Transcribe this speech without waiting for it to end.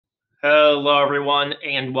Hello everyone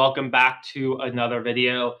and welcome back to another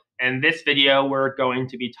video. In this video, we're going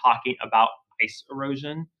to be talking about ice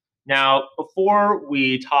erosion. Now, before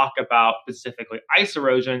we talk about specifically ice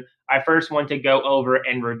erosion, I first want to go over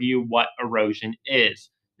and review what erosion is.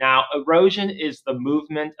 Now, erosion is the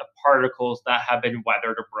movement of particles that have been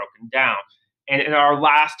weathered or broken down. And in our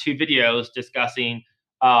last two videos discussing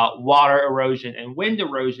water erosion and wind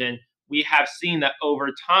erosion, we have seen that over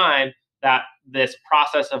time, that this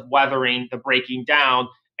process of weathering, the breaking down,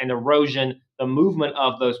 and erosion, the movement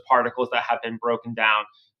of those particles that have been broken down,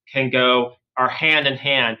 are hand in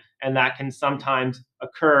hand, and that can sometimes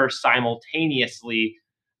occur simultaneously.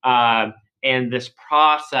 And this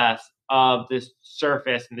process of this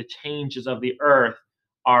surface and the changes of the earth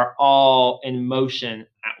are all in motion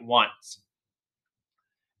at once.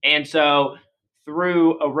 And so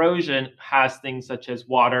through erosion has things such as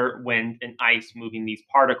water, wind, and ice moving these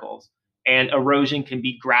particles. And erosion can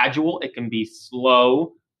be gradual, it can be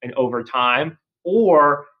slow and over time,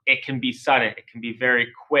 or it can be sudden, it can be very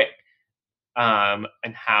quick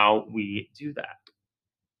in how we do that.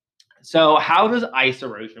 So how does ice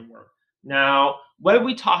erosion work? Now, when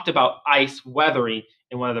we talked about ice weathering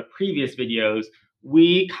in one of the previous videos,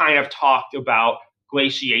 we kind of talked about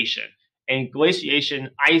glaciation. And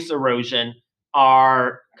glaciation, ice erosion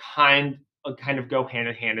are kind of go hand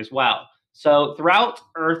in hand as well. So throughout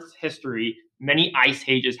Earth's history, many ice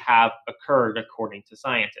ages have occurred according to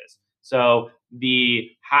scientists. So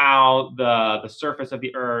how the surface of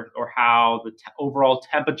the Earth or how the overall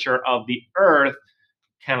temperature of the Earth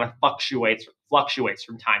kind of fluctuates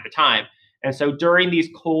from time to time. And so during these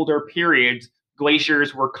colder periods,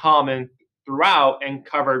 glaciers were common throughout and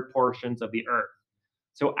covered portions of the Earth.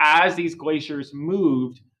 So as these glaciers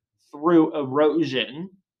moved through erosion,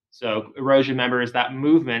 so erosion, remember, is that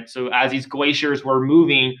movement. So as these glaciers were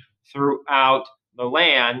moving throughout the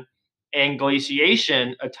land, and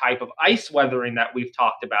glaciation, a type of ice weathering that we've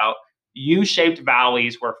talked about, U-shaped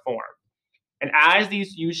valleys were formed. And as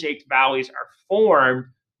these U-shaped valleys are formed,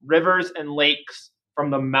 rivers and lakes from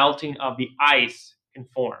the melting of the ice can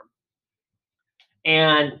form.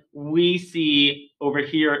 And we see over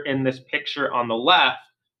here in this picture on the left,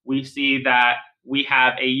 we see that we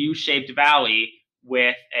have a U-shaped valley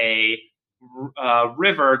with a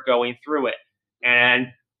river going through it. And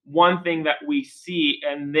one thing that we see,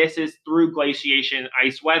 and this is through glaciation,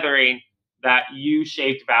 ice weathering, that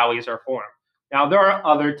U-shaped valleys are formed. Now, there are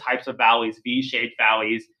other types of valleys, V-shaped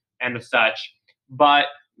valleys and the such, but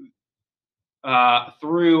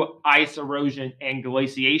through ice erosion and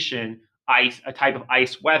glaciation, a type of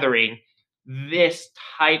ice weathering, this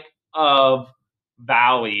type of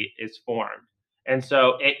valley is formed. And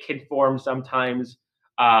so it can form sometimes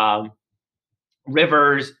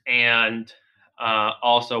rivers and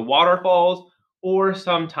also waterfalls, or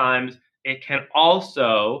sometimes it can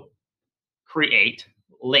also create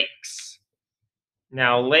lakes.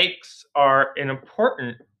 Now, lakes are an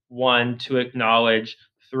important one to acknowledge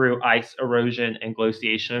through ice erosion and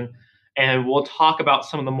glaciation. And we'll talk about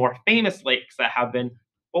some of the more famous lakes that have been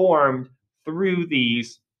formed through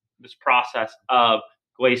this process of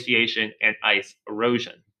glaciation and ice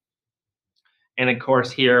erosion. And of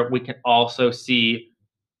course, here we can also see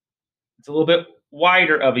it's a little bit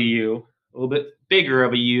wider of a U, a little bit bigger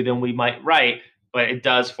of a U than we might write, but it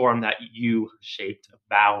does form that U-shaped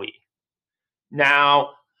valley.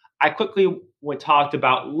 Now, I quickly talked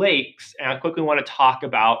about lakes, and I quickly want to talk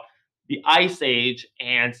about the Ice Age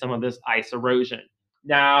and some of this ice erosion.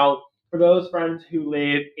 Now, for those friends who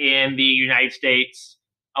live in the United States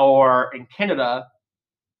or in Canada,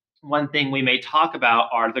 one thing we may talk about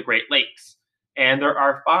are the Great Lakes. And there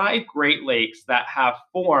are 5 Great Lakes that have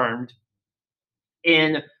formed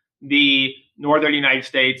in the northern United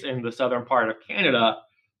States and the southern part of Canada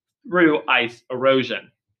through ice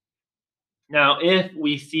erosion. Now, if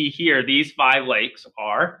we see here, these 5 lakes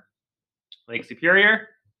are Lake Superior,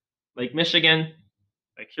 Lake Michigan,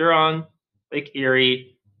 Lake Huron, Lake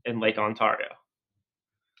Erie, and Lake Ontario.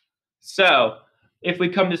 So if we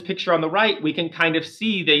come to this picture on the right, we can kind of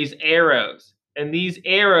see these arrows. And these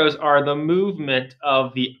arrows are the movement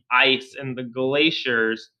of the ice and the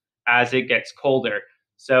glaciers as it gets colder.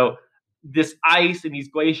 So this ice and these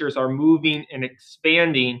glaciers are moving and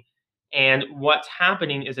expanding. And what's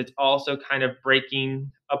happening is it's also kind of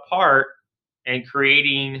breaking apart and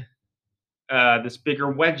creating this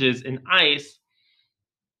bigger wedges in ice.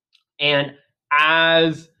 And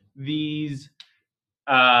as these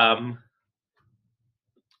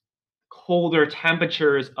colder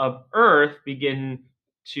temperatures of Earth begin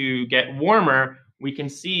to get warmer, we can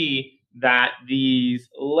see that these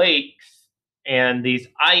lakes and these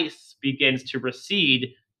ice begins to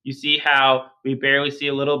recede You see how we barely see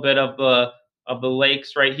a little bit of the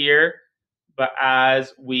lakes right here, but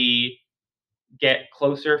as we get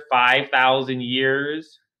closer, 5,000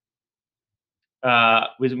 years,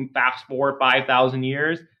 we fast forward 5,000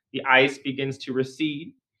 years, the ice begins to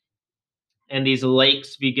recede, and these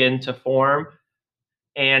lakes begin to form.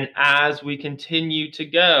 And as we continue to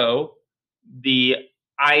go, the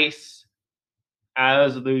ice,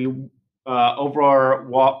 as the overall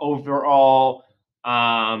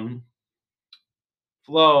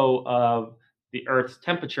flow of the Earth's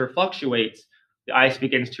temperature fluctuates, the ice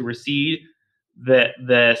begins to recede.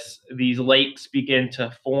 These lakes begin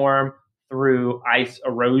to form through ice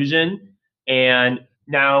erosion, and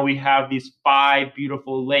now we have these 5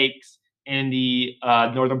 beautiful lakes in the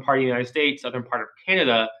northern part of the United States, southern part of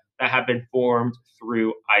Canada, that have been formed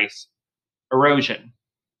through ice erosion.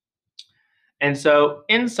 And so,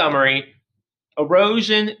 in summary,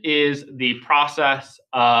 erosion is the process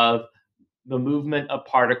of the movement of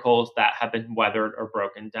particles that have been weathered or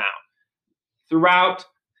broken down. Throughout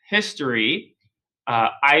history,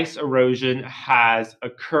 ice erosion has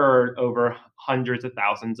occurred over hundreds of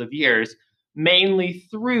thousands of years, mainly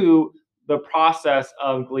through the process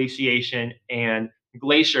of glaciation and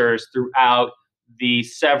glaciers throughout the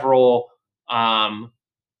several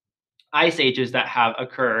ice ages that have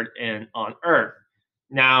occurred on Earth.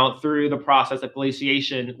 Now, through the process of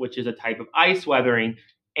glaciation, which is a type of ice weathering,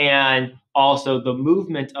 and also the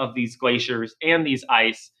movement of these glaciers and these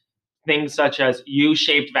ice, things such as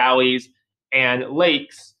U-shaped valleys and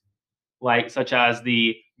lakes, such as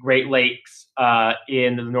the Great Lakes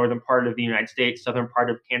in the northern part of the United States, southern part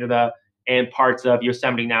of Canada, and parts of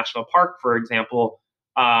Yosemite National Park, for example,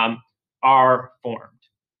 are formed.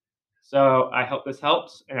 So I hope this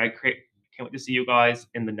helps, and I can't wait to see you guys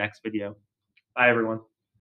in the next video. Bye, everyone.